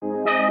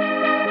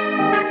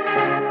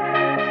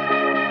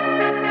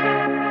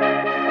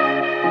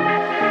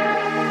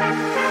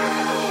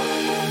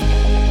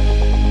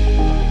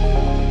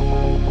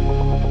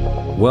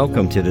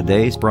Welcome to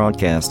today's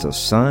broadcast of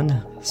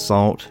Sun,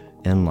 Salt,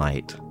 and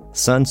Light.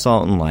 Sun,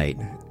 Salt, and Light,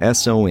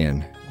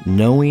 S-O-N,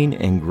 knowing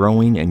and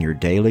growing in your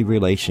daily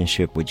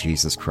relationship with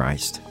Jesus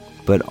Christ,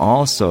 but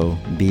also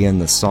being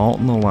the salt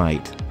and the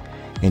light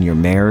in your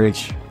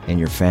marriage, in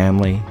your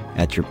family,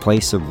 at your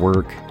place of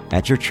work,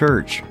 at your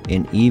church,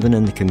 and even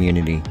in the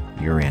community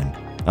you're in.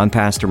 I'm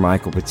Pastor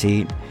Michael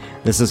Petit.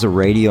 This is a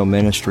radio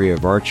ministry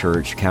of our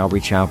church, Calvary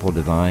Chapel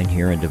Divine,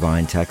 here in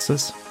Divine,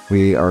 Texas.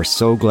 We are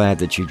so glad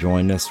that you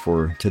joined us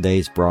for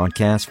today's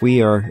broadcast.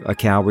 We are a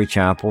Calvary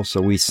Chapel,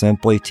 so we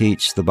simply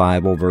teach the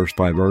Bible verse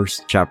by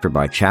verse, chapter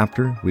by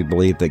chapter. We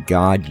believe that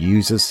God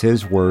uses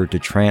His Word to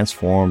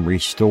transform,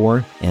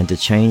 restore, and to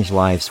change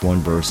lives one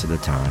verse at a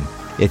time.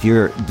 If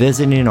you're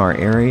visiting our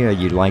area,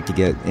 you'd like to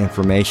get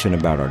information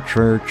about our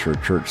church or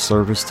church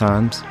service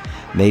times,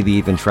 maybe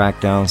even track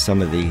down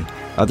some of the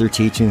other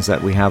teachings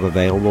that we have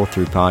available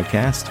through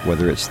podcast,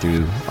 whether it's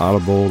through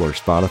Audible or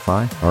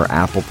Spotify or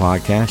Apple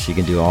Podcasts, you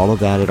can do all of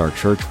that at our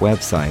church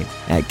website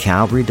at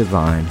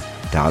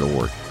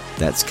calvarydivine.org.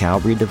 That's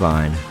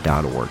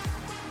calvarydivine.org.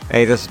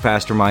 Hey, this is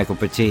Pastor Michael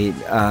Petit.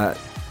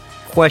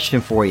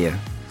 Question for you.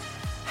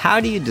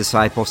 How do you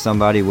disciple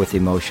somebody with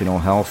emotional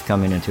health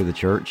coming into the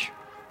church?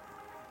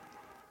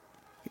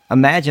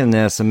 Imagine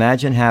this.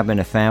 Imagine having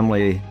a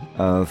family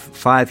of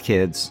 5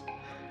 kids,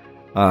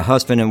 a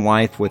husband and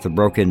wife with a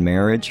broken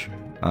marriage.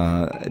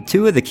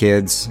 2 of the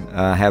kids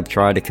have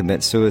tried to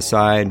commit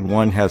suicide.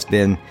 One has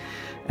been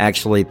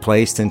actually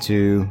placed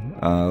into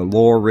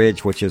Laurel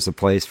Ridge, which is a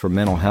place for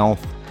mental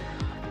health.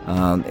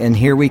 And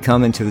here we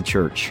come into the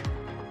church.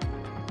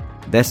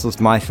 This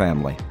is my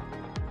family.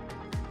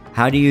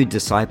 How do you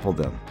disciple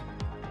them?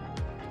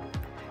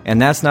 And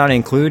that's not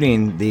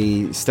including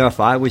the stuff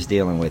I was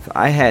dealing with.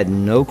 I had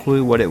no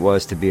clue what it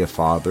was to be a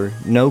father,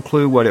 no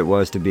clue what it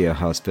was to be a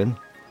husband.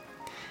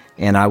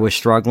 And I was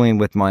struggling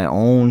with my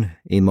own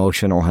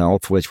emotional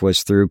health, which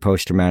was through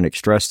post-traumatic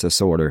stress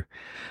disorder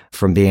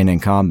from being in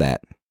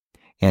combat.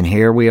 And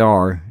here we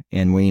are,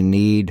 and we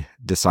need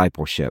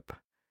discipleship.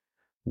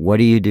 What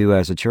do you do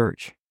as a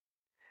church?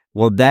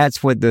 Well,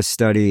 that's what this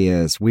study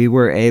is.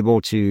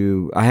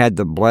 I had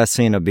the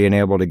blessing of being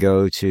able to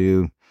go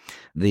to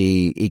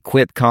the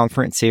Equip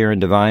conference here in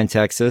Divine,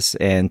 Texas,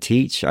 and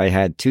teach. I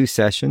had 2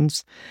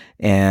 sessions,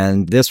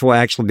 and this will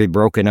actually be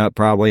broken up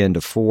probably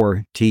into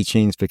 4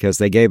 teachings because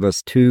they gave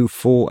us 2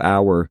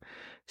 full-hour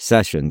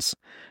sessions.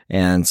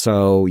 And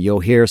so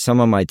you'll hear some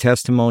of my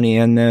testimony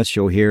in this.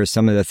 You'll hear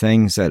some of the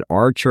things that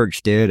our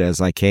church did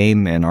as I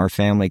came and our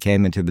family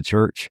came into the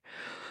church.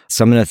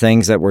 Some of the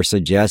things that were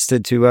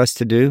suggested to us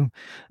to do,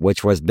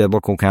 which was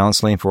biblical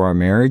counseling for our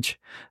marriage.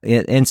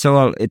 And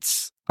so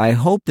I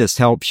hope this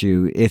helps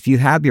you. If you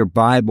have your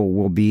Bible,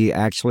 we'll be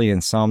actually in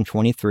Psalm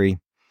 23,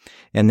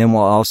 and then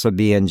we'll also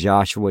be in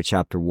Joshua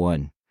chapter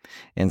 1.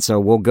 And so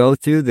we'll go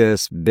through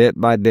this bit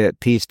by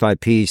bit, piece by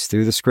piece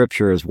through the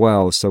scripture as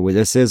well. So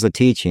this is a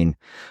teaching,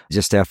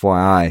 just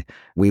FYI.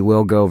 We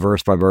will go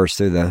verse by verse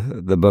through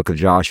the book of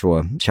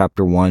Joshua,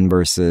 chapter 1,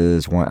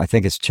 verses 1. I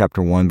think it's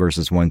chapter 1,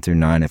 verses 1 through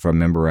 9, if I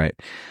remember right.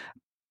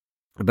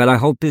 But I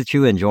hope that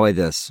you enjoy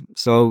this.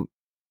 So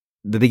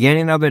the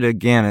beginning of it,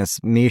 again, is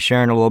me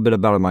sharing a little bit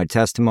about my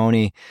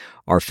testimony,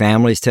 our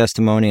family's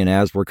testimony, and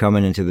as we're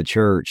coming into the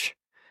church,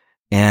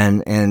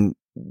 and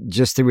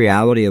just the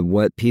reality of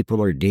what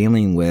people are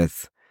dealing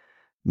with,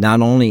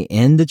 not only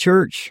in the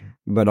church,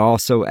 but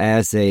also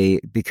as they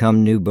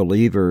become new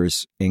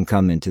believers and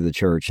come into the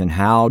church, and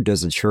how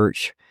does a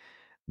church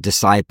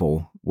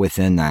disciple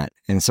within that.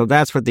 And so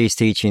that's what these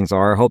teachings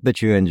are. I hope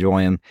that you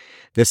enjoy them.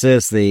 This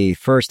is the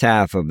first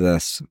half of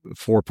this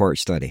 4-part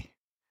study.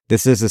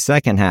 This is the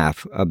second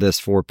half of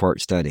this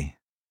 4-part study.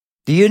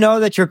 Do you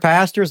know that your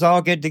pastors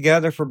all get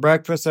together for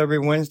breakfast every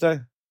Wednesday?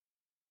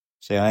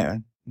 See,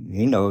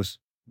 he knows.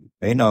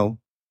 They know.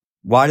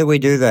 Why do we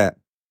do that?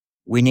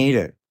 We need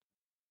it.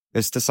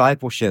 It's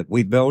discipleship.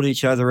 We build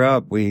each other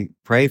up. We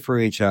pray for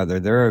each other.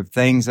 There are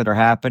things that are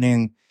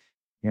happening,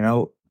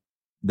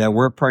 that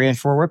we're praying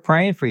for. We're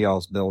praying for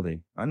y'all's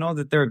building. I know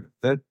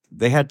that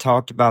they had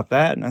talked about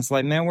that, and it's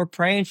like, man, we're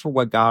praying for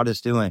what God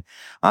is doing.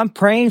 I'm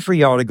praying for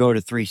y'all to go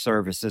to 3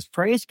 services.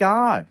 Praise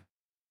God.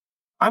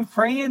 I'm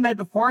praying that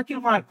the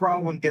parking lot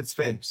problem gets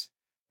fixed,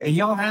 and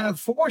y'all have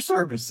 4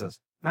 services.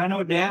 I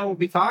know Dad will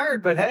be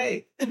tired, but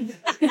hey,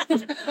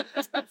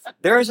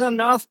 there's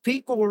enough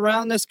people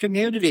around this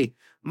community.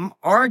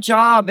 Our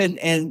job,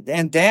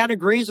 and Dad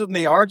agrees with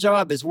me, our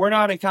job is we're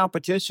not in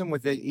competition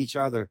with each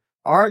other.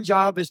 Our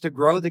job is to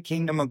grow the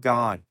kingdom of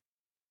God.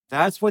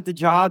 That's what the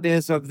job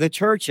is of the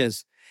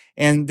churches.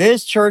 And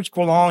this church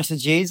belongs to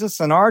Jesus,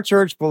 and our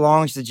church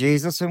belongs to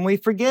Jesus, and we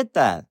forget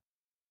that.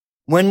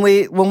 When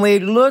we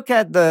look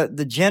at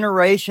the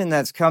generation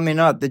that's coming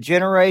up, the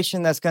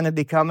generation that's going to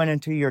be coming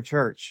into your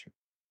church,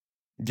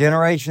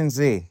 Generation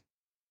Z,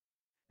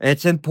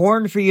 it's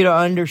important for you to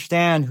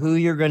understand who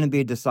you're going to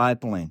be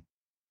discipling.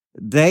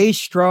 They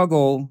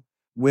struggle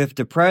with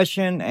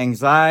depression,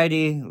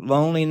 anxiety,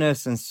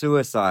 loneliness, and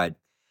suicide.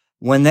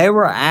 When they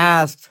were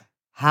asked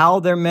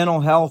how their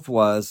mental health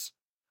was,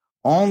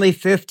 only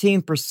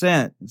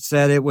 15%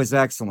 said it was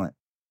excellent.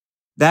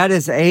 That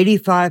is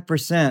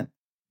 85%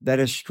 that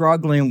is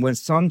struggling with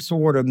some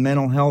sort of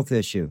mental health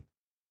issue.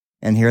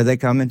 And here they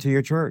come into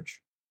your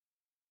church.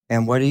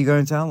 And what are you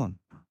going to tell them?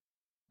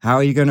 How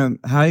are you going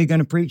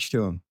to preach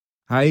to them?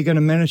 How are you going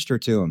to minister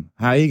to them?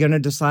 How are you going to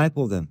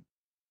disciple them?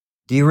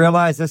 Do you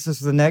realize this is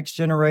the next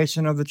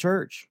generation of the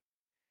church?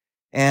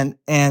 And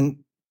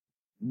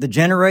the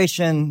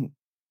generation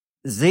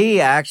Z,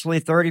 actually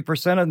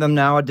 30% of them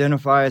now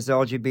identify as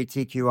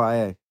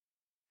LGBTQIA.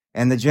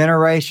 And the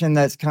generation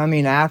that's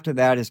coming after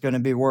that is going to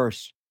be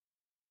worse.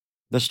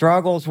 The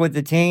struggles with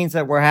the teens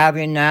that we're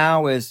having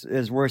now is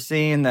we're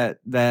seeing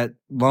that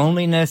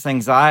loneliness,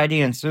 anxiety,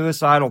 and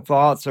suicidal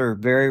thoughts are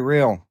very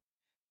real.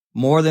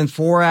 More than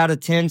 4 out of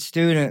 10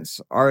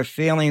 students are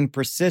feeling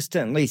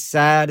persistently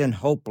sad and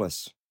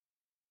hopeless.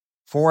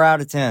 4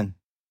 out of 10.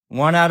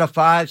 1 out of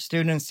 5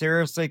 students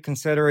seriously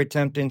consider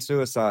attempting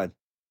suicide.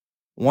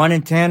 1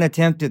 in 10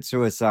 attempted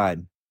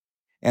suicide.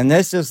 And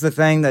this is the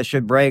thing that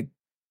should break.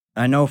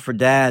 I know for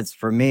dads,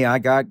 for me, I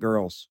got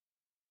girls.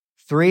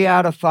 3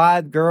 out of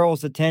 5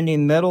 girls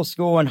attending middle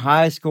school and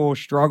high school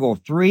struggle.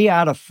 3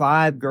 out of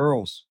 5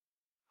 girls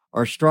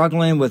are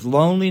struggling with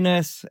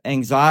loneliness,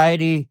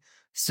 anxiety,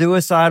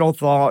 suicidal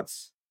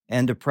thoughts,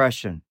 and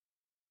depression.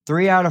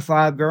 3 out of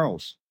 5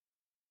 girls.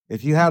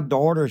 If you have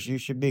daughters, you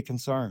should be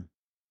concerned.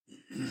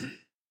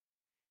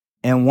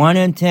 And 1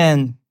 in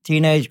 10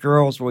 teenage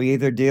girls will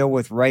either deal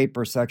with rape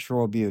or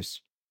sexual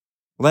abuse.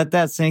 Let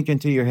that sink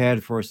into your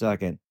head for a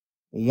second.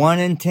 1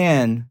 in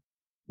 10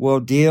 will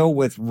deal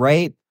with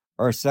rape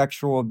or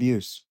sexual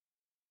abuse.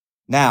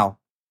 Now,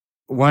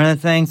 one of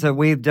the things that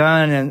we've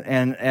done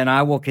and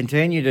I will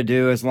continue to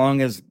do as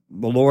long as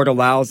the Lord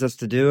allows us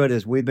to do it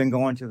is we've been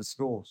going to the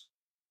schools.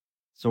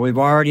 So we've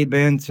already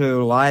been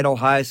to Lytle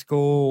High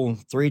School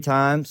 3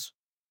 times.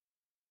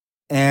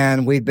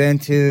 And we've been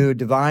to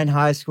Divine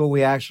High School.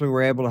 We actually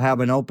were able to have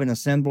an open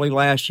assembly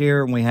last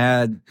year, and we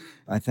had,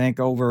 I think,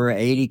 over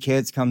 80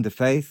 kids come to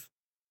faith.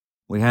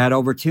 We had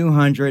over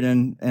 200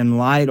 in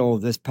Lytle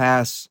this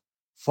past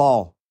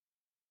fall.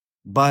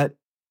 But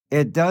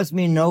it does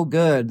me no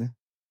good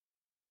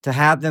to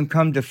have them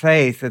come to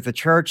faith if the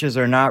churches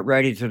are not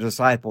ready to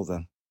disciple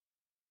them.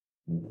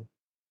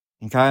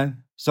 Okay?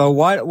 So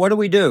what do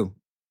we do?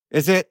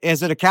 Is it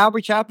a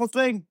Calvary Chapel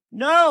thing?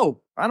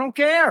 No, I don't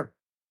care.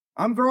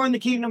 I'm growing the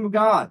kingdom of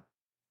God.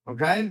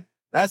 Okay?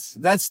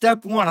 That's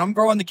step 1. I'm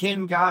growing the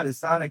kingdom of God.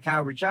 It's not a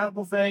Calvary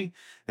Chapel thing.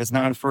 It's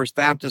not a First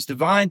Baptist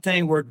Divine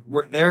thing. We're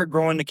there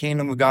growing the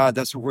kingdom of God.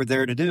 That's what we're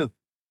there to do.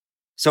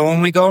 So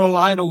when we go to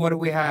Lytle, what do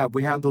we have?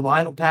 We have the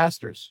Lytle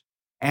pastors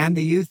and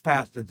the youth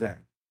pastors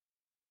there.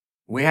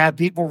 We have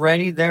people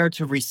ready there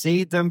to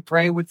receive them,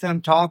 pray with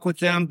them, talk with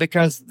them,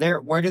 because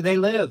where do they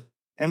live?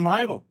 In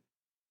Lytle.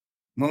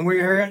 When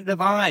we were in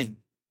Divine,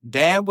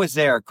 Dad was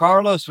there.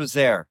 Carlos was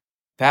there.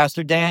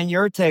 Pastor Dan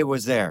Yurte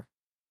was there.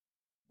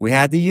 We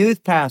had the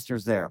youth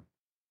pastors there.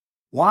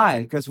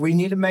 Why? Because we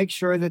need to make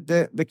sure that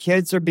the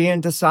kids are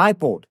being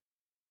discipled.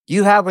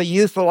 You have a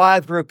Youth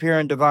Alive group here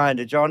in Divine.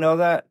 Did y'all know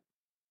that?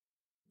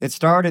 It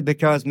started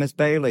because Miss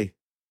Bailey.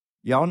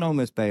 Y'all know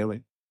Miss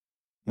Bailey.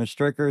 Miss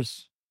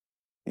Strickers.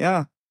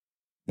 Yeah.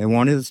 They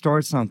wanted to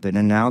start something,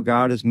 and now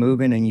God is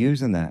moving and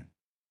using that.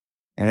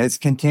 And it's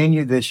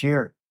continued this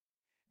year.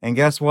 And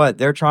guess what?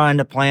 They're trying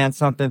to plan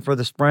something for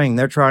the spring.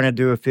 They're trying to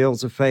do a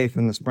Fields of Faith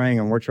in the spring,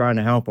 and we're trying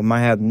to help them.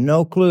 I have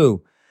no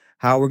clue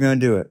how we're going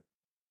to do it,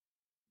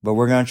 but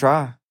we're going to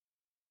try.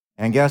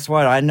 And guess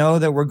what? I know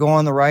that we're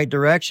going the right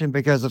direction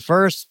because the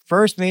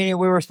first meeting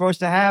we were supposed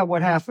to have,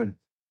 what happened?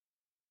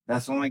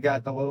 That's when we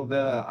got the little bit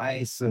of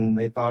ice, and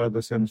they thought it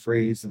was going to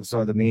freeze, and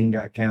so the meeting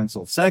got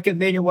canceled. Second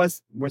meeting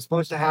was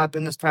supposed to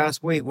happen this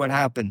past week. What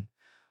happened?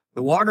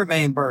 The water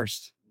main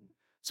burst.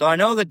 So I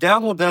know the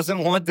devil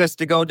doesn't want this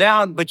to go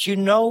down, but you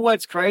know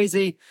what's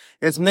crazy?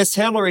 It's Miss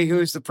Hillary,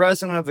 who's the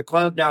president of the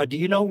club now. Do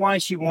you know why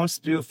she wants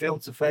to do a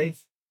Fields of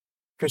Faith?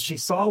 Because she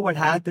saw what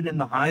happened in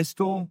the high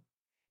school,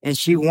 and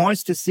she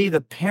wants to see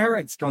the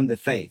parents come to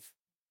faith.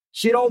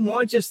 She don't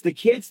want just the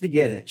kids to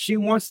get it. She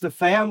wants the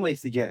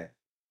families to get it.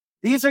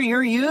 These are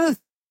your youth.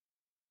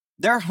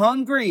 They're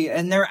hungry,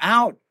 and they're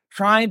out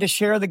trying to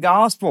share the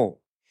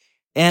gospel.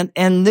 And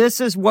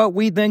this is what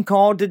we've been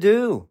called to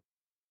do.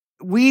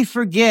 We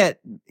forget,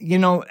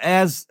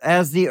 as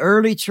the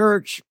early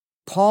church,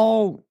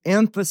 Paul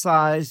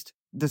emphasized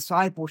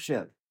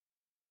discipleship.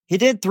 He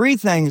did 3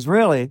 things,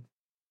 really.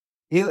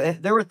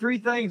 There were 3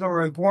 things that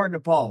were important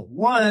to Paul.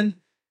 1,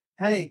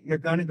 hey, you're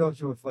going to go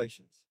through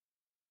afflictions.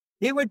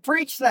 He would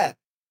preach that.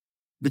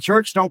 The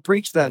church don't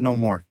preach that no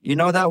more.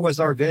 That was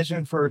our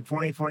vision for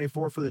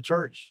 2024 for the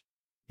church.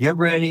 Get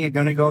ready. You're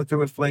going to go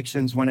through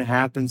afflictions. When it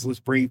happens, let's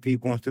bring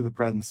people into the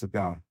presence of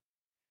God.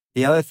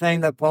 The other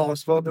thing that Paul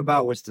spoke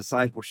about was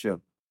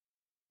discipleship.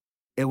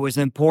 It was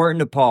important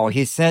to Paul.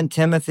 He sent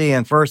Timothy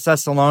in 1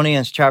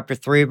 Thessalonians chapter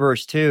 3,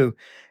 verse 2.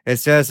 It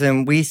says,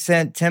 and we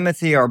sent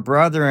Timothy, our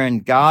brother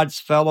and God's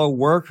fellow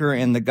worker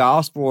in the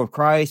gospel of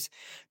Christ,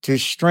 to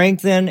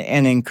strengthen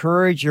and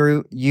encourage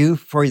you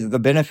for the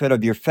benefit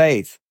of your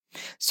faith.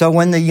 So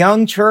when the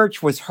young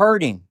church was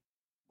hurting,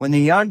 when the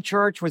young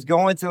church was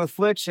going through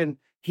affliction,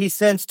 he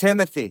sends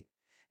Timothy.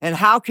 And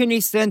how can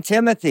he send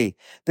Timothy?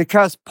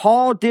 Because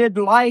Paul did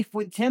life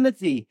with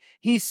Timothy.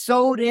 He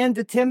sowed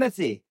into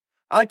Timothy.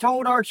 I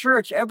told our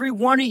church, every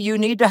one of you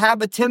need to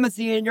have a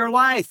Timothy in your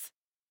life.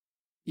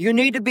 You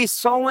need to be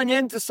sowing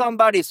into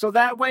somebody. So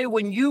that way,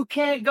 when you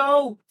can't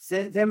go,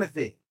 send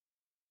Timothy.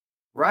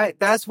 Right?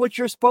 That's what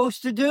you're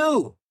supposed to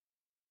do.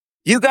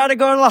 You got to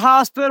go to the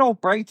hospital,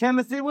 bring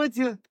Timothy with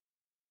you.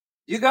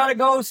 You got to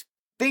go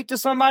speak to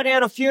somebody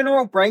at a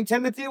funeral, bring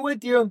Timothy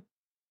with you.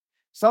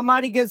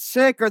 Somebody gets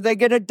sick or they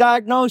get a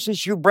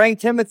diagnosis, you bring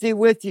Timothy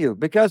with you.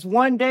 Because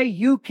one day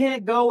you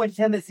can't go and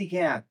Timothy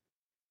can.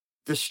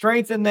 To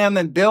strengthen them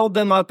and build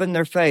them up in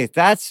their faith.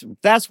 That's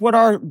what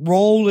our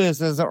role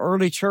is as an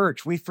early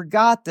church. We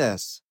forgot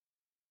this.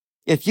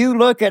 If you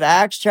look at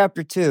Acts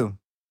chapter 2,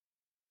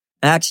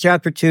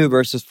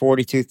 verses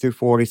 42 through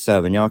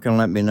 47, y'all can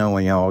let me know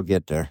when y'all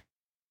get there.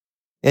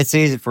 It's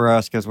easy for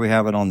us because we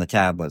have it on the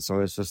tablet,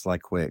 so it's just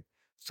like quick.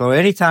 So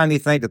anytime you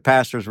think the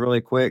pastor's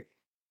really quick,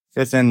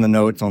 it's in the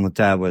notes on the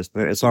tablets,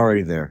 but it's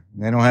already there.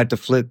 They don't have to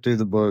flip through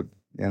the book,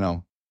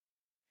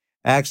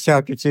 Acts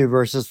chapter 2,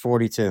 verses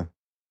 42.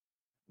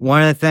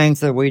 One of the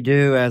things that we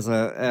do as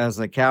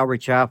a Calvary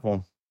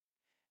Chapel,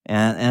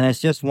 and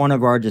it's just one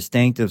of our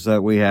distinctives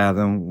that we have,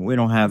 and we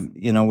don't have,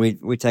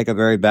 we take a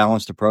very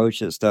balanced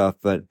approach at stuff,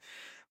 but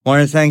one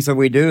of the things that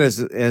we do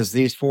is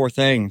these four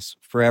things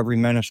for every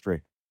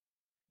ministry.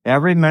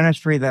 Every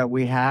ministry that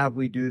we have,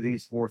 we do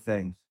these four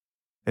things.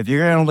 If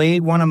you're going to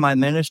lead one of my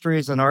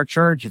ministries in our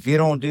church, if you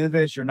don't do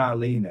this, you're not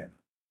leading it.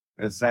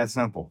 It's that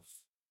simple.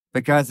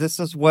 Because this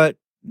is what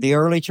the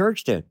early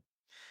church did.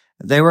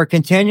 They were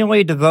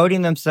continually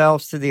devoting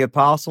themselves to the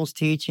apostles'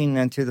 teaching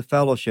and to the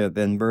fellowship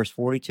in verse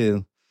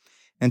 42,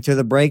 and to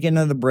the breaking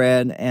of the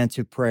bread and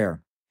to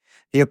prayer.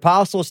 The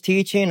apostles'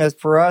 teaching is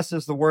for us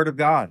is the word of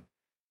God.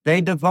 They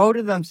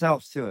devoted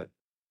themselves to it.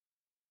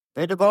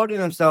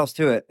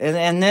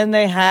 And then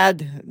they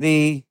had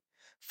the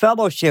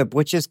fellowship,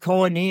 which is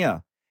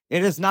koinonia.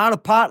 It is not a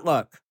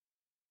potluck.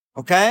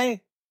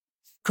 Okay?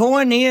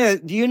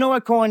 Koinonia, do you know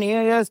what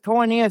koinonia is?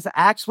 Koinonia is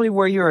actually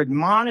where you're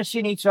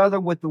admonishing each other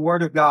with the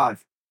word of God.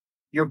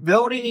 You're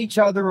building each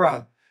other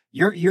up.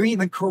 You're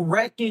even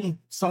correcting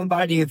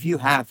somebody if you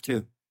have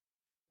to.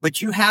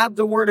 But you have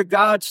the word of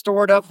God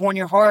stored up on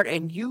your heart,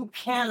 and you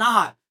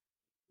cannot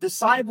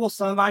disciple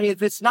somebody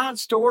if it's not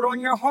stored on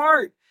your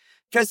heart.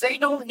 Because they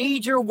don't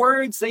need your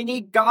words, they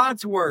need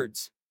God's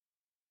words.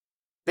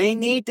 They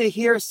need to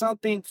hear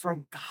something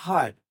from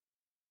God.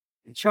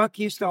 And Chuck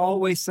used to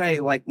always say,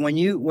 like, when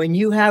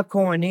you have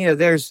koinonia,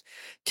 there's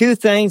two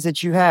things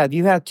that you have.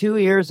 You have two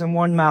ears and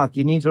one mouth.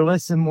 You need to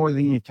listen more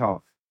than you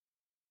talk.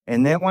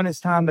 And then when it's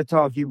time to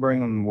talk, you bring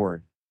them the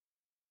word.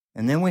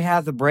 And then we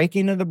have the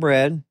breaking of the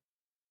bread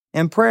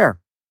and prayer.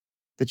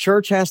 The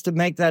church has to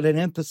make that an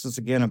emphasis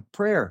again of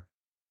prayer.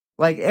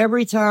 Like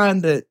every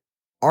time that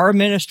our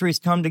ministries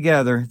come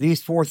together,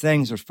 these four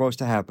things are supposed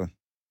to happen.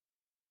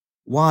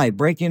 Why?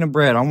 Breaking of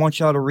bread. I want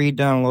y'all to read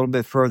down a little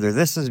bit further.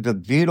 This is the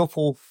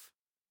beautiful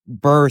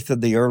birth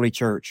of the early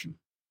church.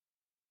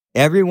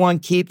 Everyone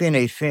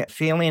keeping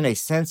feeling a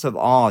sense of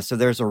awe. So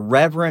there's a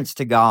reverence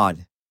to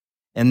God.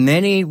 And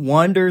many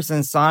wonders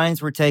and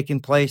signs were taking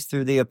place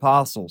through the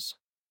apostles.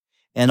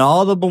 And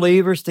all the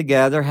believers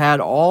together had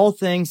all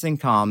things in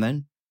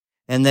common,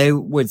 and they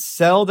would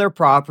sell their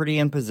property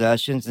and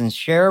possessions and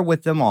share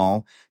with them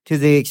all, to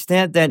the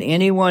extent that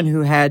anyone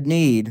who had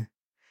need,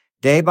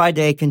 day by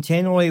day,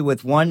 continually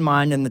with one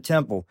mind in the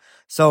temple.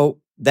 So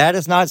that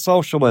is not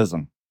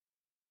socialism,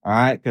 all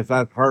right? Because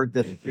I've heard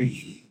this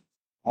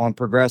on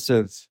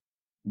progressives,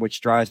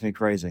 which drives me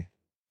crazy.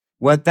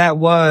 What that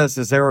was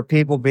is there were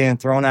people being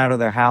thrown out of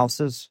their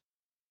houses.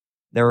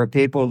 There were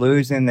people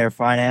losing their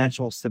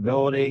financial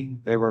stability.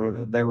 They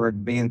were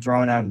being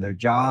thrown out of their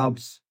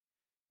jobs.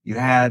 You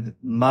had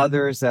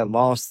mothers that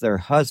lost their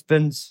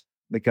husbands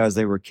because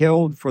they were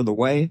killed for the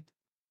way,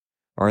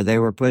 or they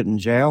were put in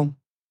jail.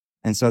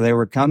 And so they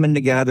were coming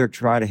together to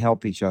try to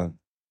help each other.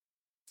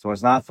 So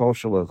it's not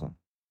socialism.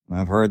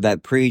 I've heard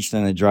that preached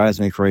and it drives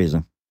me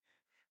crazy.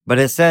 But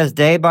it says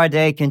day by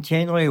day,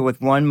 continually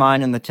with one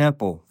mind in the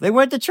temple. They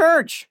went to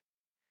church.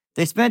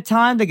 They spent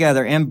time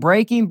together and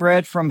breaking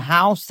bread from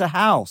house to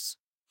house.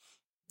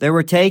 They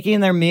were taking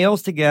their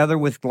meals together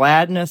with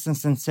gladness and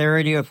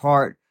sincerity of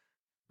heart,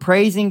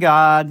 praising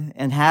God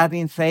and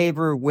having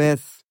favor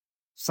with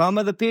some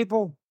of the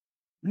people?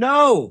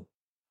 No,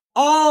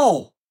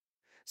 all.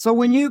 So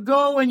when you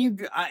go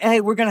and hey,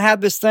 we're going to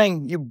have this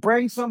thing, you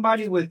bring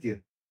somebody with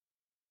you.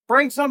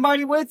 Bring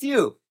somebody with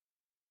you.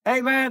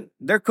 Hey, man,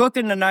 they're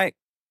cooking tonight.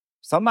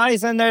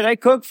 Somebody's in there. They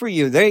cook for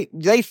you.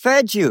 They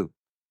fed you.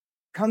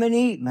 Come and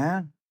eat,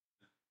 man.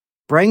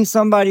 Bring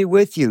somebody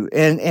with you.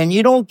 And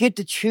you don't get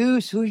to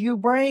choose who you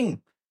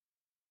bring.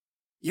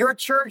 Your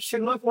church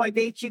should look like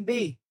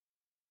HEB.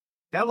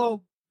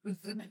 Hello.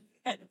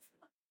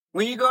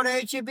 When you go to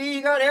HEB,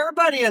 you got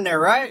everybody in there,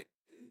 right?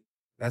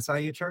 That's how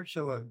your church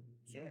should look.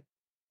 Yeah.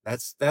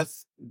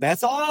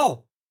 That's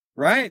all,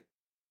 right?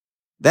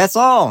 That's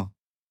all.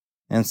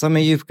 And some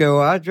of you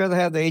go, I'd rather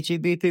have the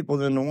HEB people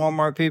than the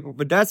Walmart people,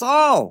 but that's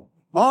all.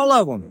 All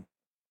of them.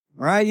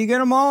 Right? You get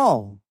them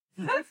all.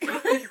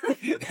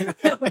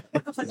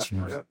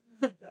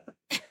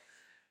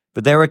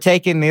 But they were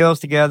taking meals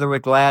together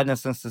with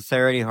gladness and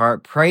sincerity of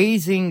heart,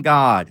 praising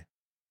God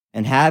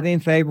and having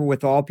favor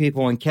with all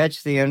people. And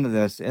catch the end of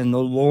this. And the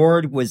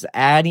Lord was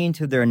adding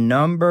to their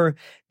number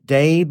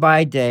day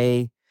by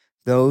day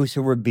those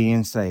who were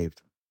being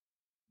saved.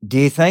 Do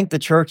you think the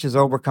church has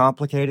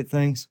overcomplicated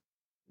things?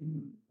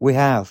 We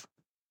have.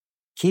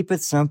 Keep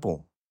it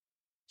simple.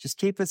 Just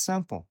keep it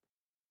simple.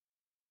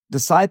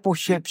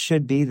 Discipleship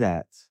should be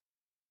that.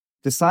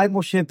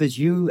 Discipleship is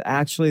you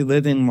actually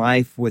living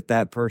life with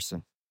that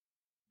person.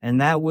 And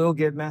that will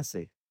get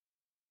messy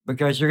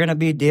because you're going to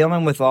be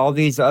dealing with all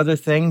these other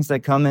things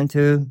that come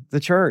into the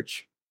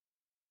church.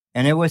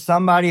 And it was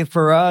somebody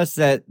for us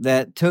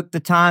that took the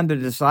time to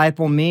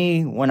disciple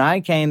me when I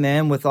came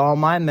in with all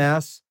my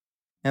mess.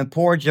 And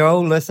poor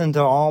Joe listened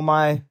to all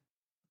my,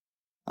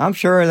 I'm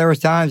sure there was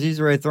times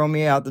he's ready to throw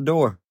me out the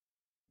door.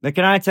 But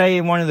can I tell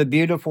you one of the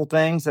beautiful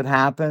things that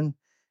happened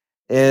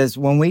is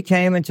when we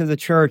came into the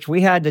church,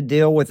 we had to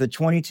deal with a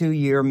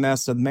 22-year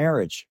mess of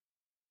marriage.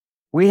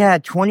 We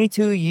had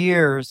 22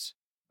 years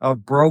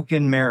of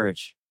broken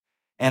marriage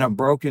and a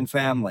broken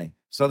family.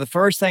 So the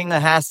first thing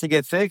that has to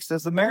get fixed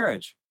is the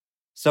marriage.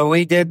 So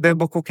we did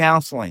biblical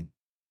counseling.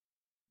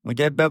 We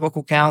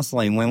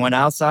went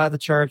outside the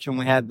church and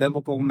we had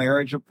biblical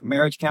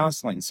marriage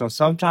counseling. So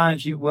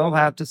sometimes you will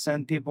have to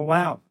send people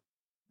out,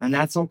 and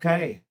that's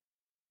okay.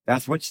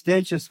 That's what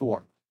Stitch is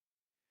for.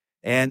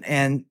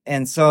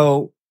 And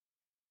so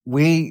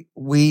we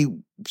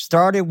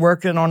started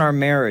working on our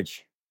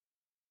marriage.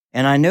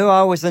 And I knew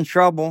I was in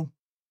trouble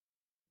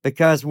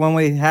because when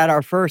we had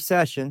our first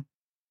session,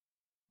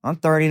 I'm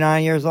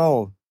 39 years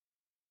old.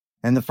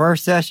 And the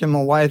first session,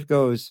 my wife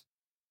goes,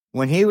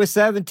 when he was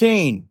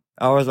 17,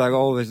 I was like,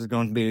 oh, this is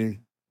going to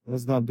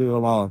be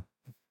long.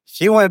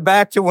 She went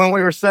back to when we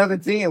were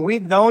 17.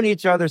 We've known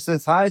each other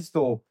since high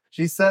school.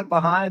 She sat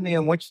behind me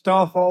in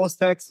Wichita Falls,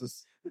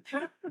 Texas.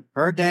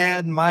 Her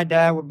dad and my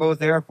dad were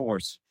both Air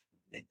Force.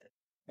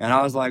 And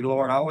I was like,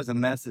 Lord, I was a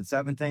mess at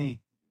 17.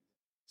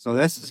 So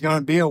this is going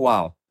to be a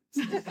while.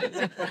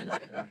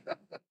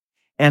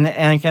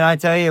 And can I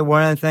tell you,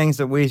 one of the things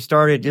that we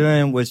started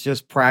doing was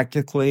just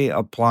practically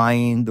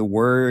applying the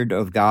word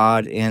of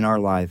God in our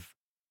life.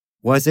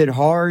 Was it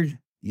hard?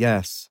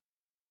 Yes.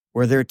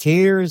 Were there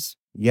tears?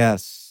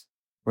 Yes.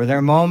 Were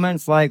there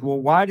moments like, well,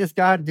 why does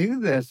God do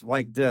this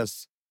like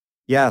this?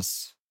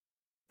 Yes.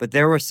 But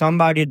there was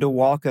somebody to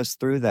walk us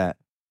through that.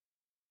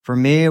 For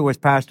me, it was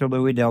Pastor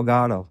Louis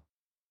Delgado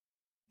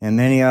and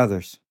many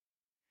others.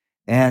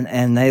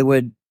 And they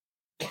would,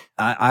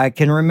 I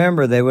can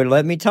remember they would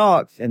let me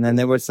talk. And then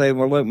they would say,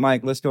 well, look,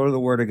 Mike, let's go to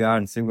the Word of God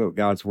and see what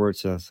God's Word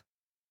says.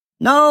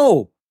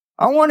 No,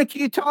 I want to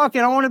keep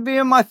talking. I want to be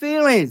in my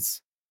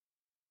feelings.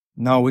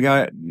 No,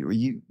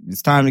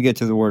 it's time to get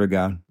to the Word of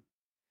God.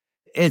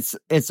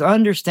 It's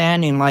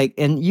understanding,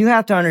 and you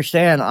have to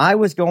understand, I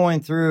was going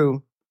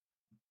through,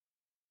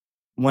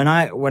 when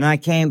I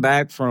came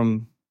back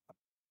from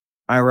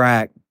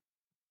Iraq,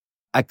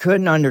 I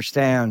couldn't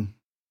understand.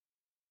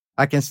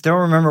 I can still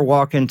remember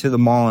walking to the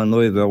mall in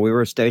Louisville. We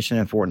were stationed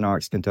in Fort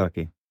Knox,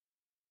 Kentucky.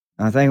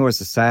 And I think it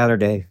was a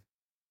Saturday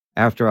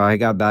after I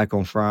got back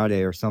on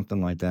Friday or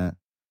something like that.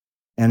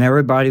 And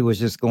everybody was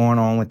just going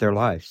on with their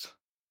lives.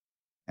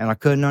 And I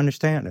couldn't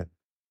understand it.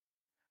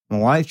 My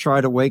wife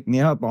tried to wake me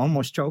up. I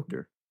almost choked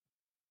her.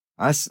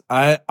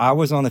 I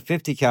was on the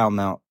 50 cal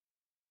mount.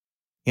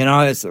 You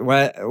know,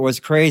 it was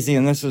crazy.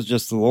 And this is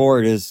just the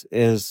Lord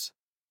is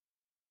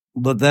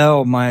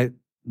Lavelle,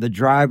 the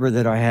driver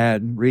that I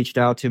had, reached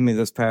out to me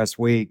this past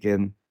week,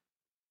 and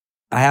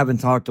I haven't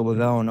talked to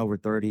Lavelle in over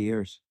 30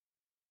 years.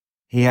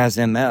 He has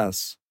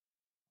MS.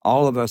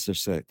 All of us are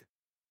sick.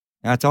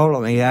 And I told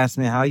him, he asked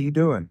me, how you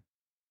doing?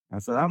 I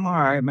said, I'm all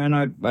right,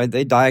 man.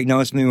 They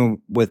diagnosed me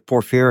with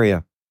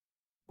porphyria,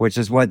 which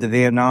is what the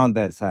Vietnam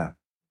vets have.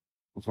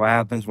 It's what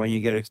happens when you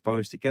get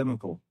exposed to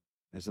chemical.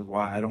 This is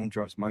why I don't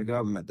trust my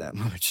government that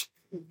much.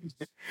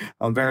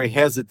 I'm very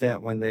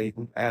hesitant when they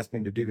ask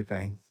me to do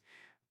things.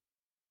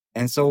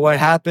 And so what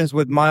happens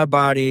with my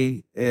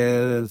body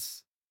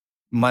is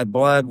my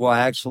blood will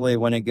actually,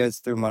 when it gets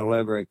through my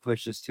liver, it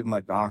pushes too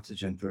much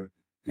oxygen through.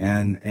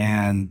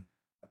 And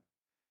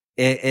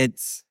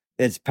it's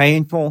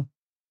painful,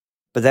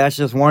 but that's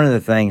just one of the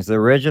things. The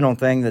original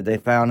thing that they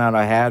found out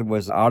I had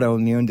was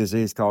autoimmune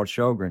disease called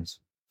Sjogren's.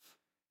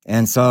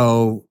 And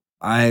so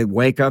I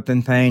wake up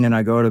in pain and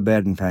I go to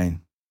bed in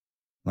pain.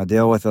 I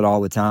deal with it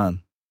all the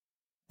time.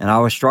 And I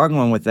was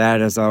struggling with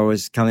that as I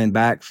was coming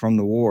back from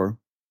the war.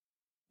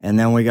 And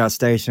then we got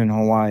stationed in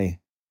Hawaii.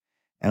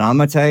 And I'm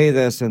going to tell you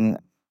this, and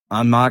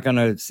I'm not going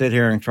to sit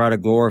here and try to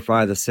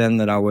glorify the sin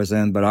that I was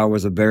in, but I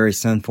was a very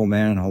sinful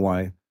man in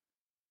Hawaii.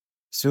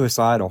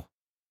 Suicidal.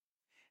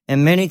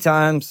 And many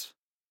times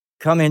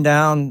coming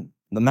down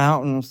the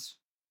mountains,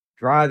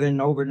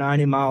 driving over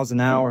 90 miles an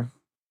hour,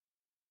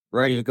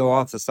 ready to go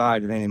off the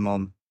side at any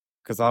moment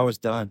because I was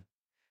done.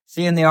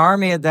 See, in the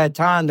Army at that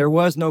time, there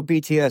was no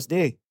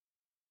PTSD.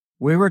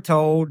 We were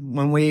told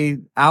when we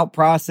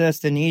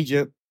out-processed in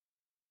Egypt,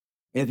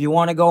 if you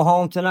want to go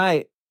home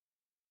tonight,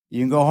 you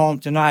can go home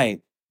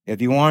tonight.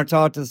 If you want to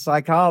talk to the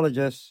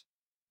psychologist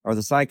or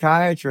the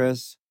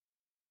psychiatrist,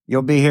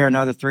 you'll be here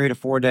another 3 to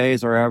 4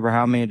 days or ever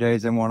how many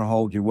days they want to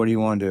hold you. What do you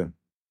want to do?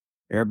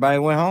 Everybody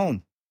went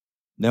home.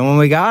 Then when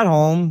we got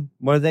home,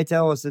 what did they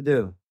tell us to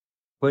do?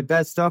 Put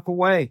that stuff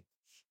away.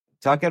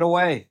 Tuck it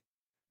away.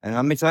 And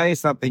let me tell you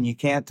something, you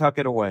can't tuck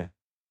it away.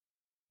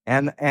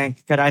 And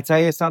can I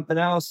tell you something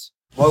else?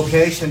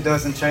 Location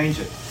doesn't change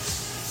it.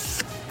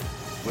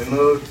 We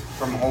moved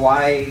from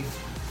Hawaii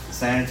to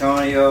San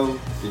Antonio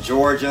to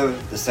Georgia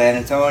to San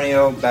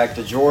Antonio, back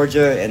to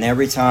Georgia, and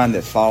every time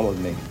it followed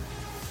me.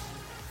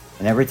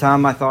 And every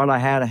time I thought I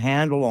had a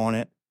handle on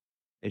it,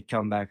 it'd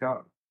come back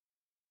up.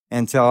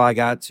 Until I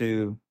got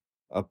to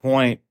a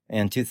point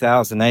in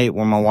 2008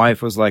 when my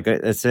wife was like,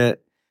 that's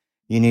it,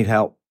 you need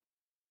help.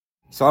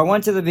 So I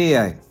went to the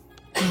VA.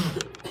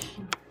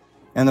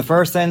 And the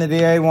first thing the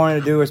VA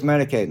wanted to do was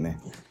medicate me.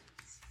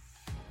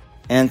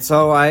 And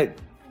so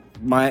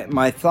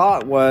my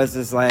thought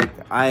was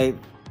I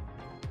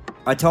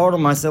told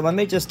them, I said, let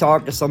me just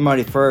talk to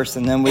somebody first,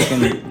 and then we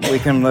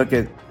can look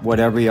at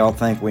whatever y'all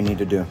think we need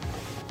to do.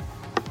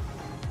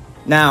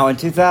 Now, in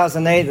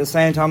 2008, at the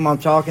same time I'm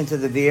talking to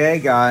the VA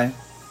guy,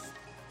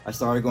 I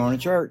started going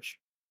to church.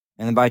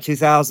 And then by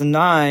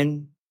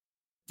 2009,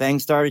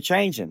 things started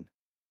changing.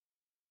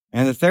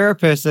 And the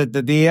therapist at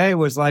the VA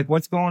was like,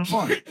 what's going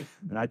on?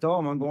 And I told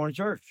him I'm going to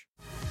church.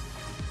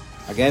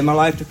 I gave my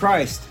life to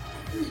Christ.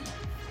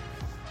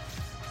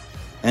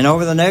 And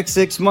over the next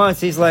 6 months,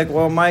 he's like,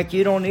 well, Mike,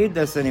 you don't need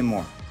this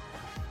anymore.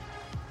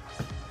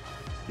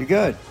 You're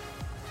good.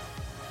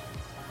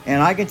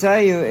 And I can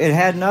tell you, it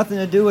had nothing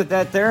to do with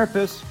that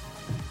therapist.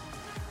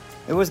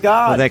 It was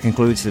God. Well, that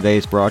concludes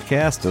today's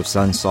broadcast of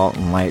Sun, Salt,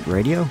 and Light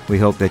Radio. We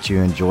hope that you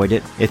enjoyed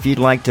it. If you'd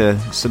like to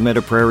submit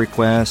a prayer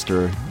request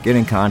or get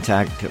in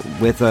contact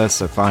with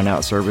us or find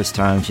out service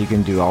times, you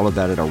can do all of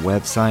that at our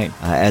website,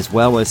 as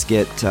well as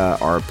get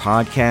our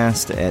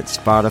podcast at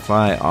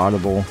Spotify,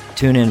 Audible,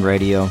 TuneIn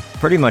Radio.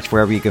 Pretty much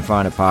wherever you can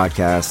find a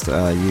podcast,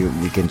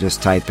 you can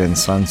just type in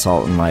Sun,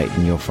 Salt, and Light,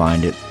 and you'll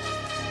find it.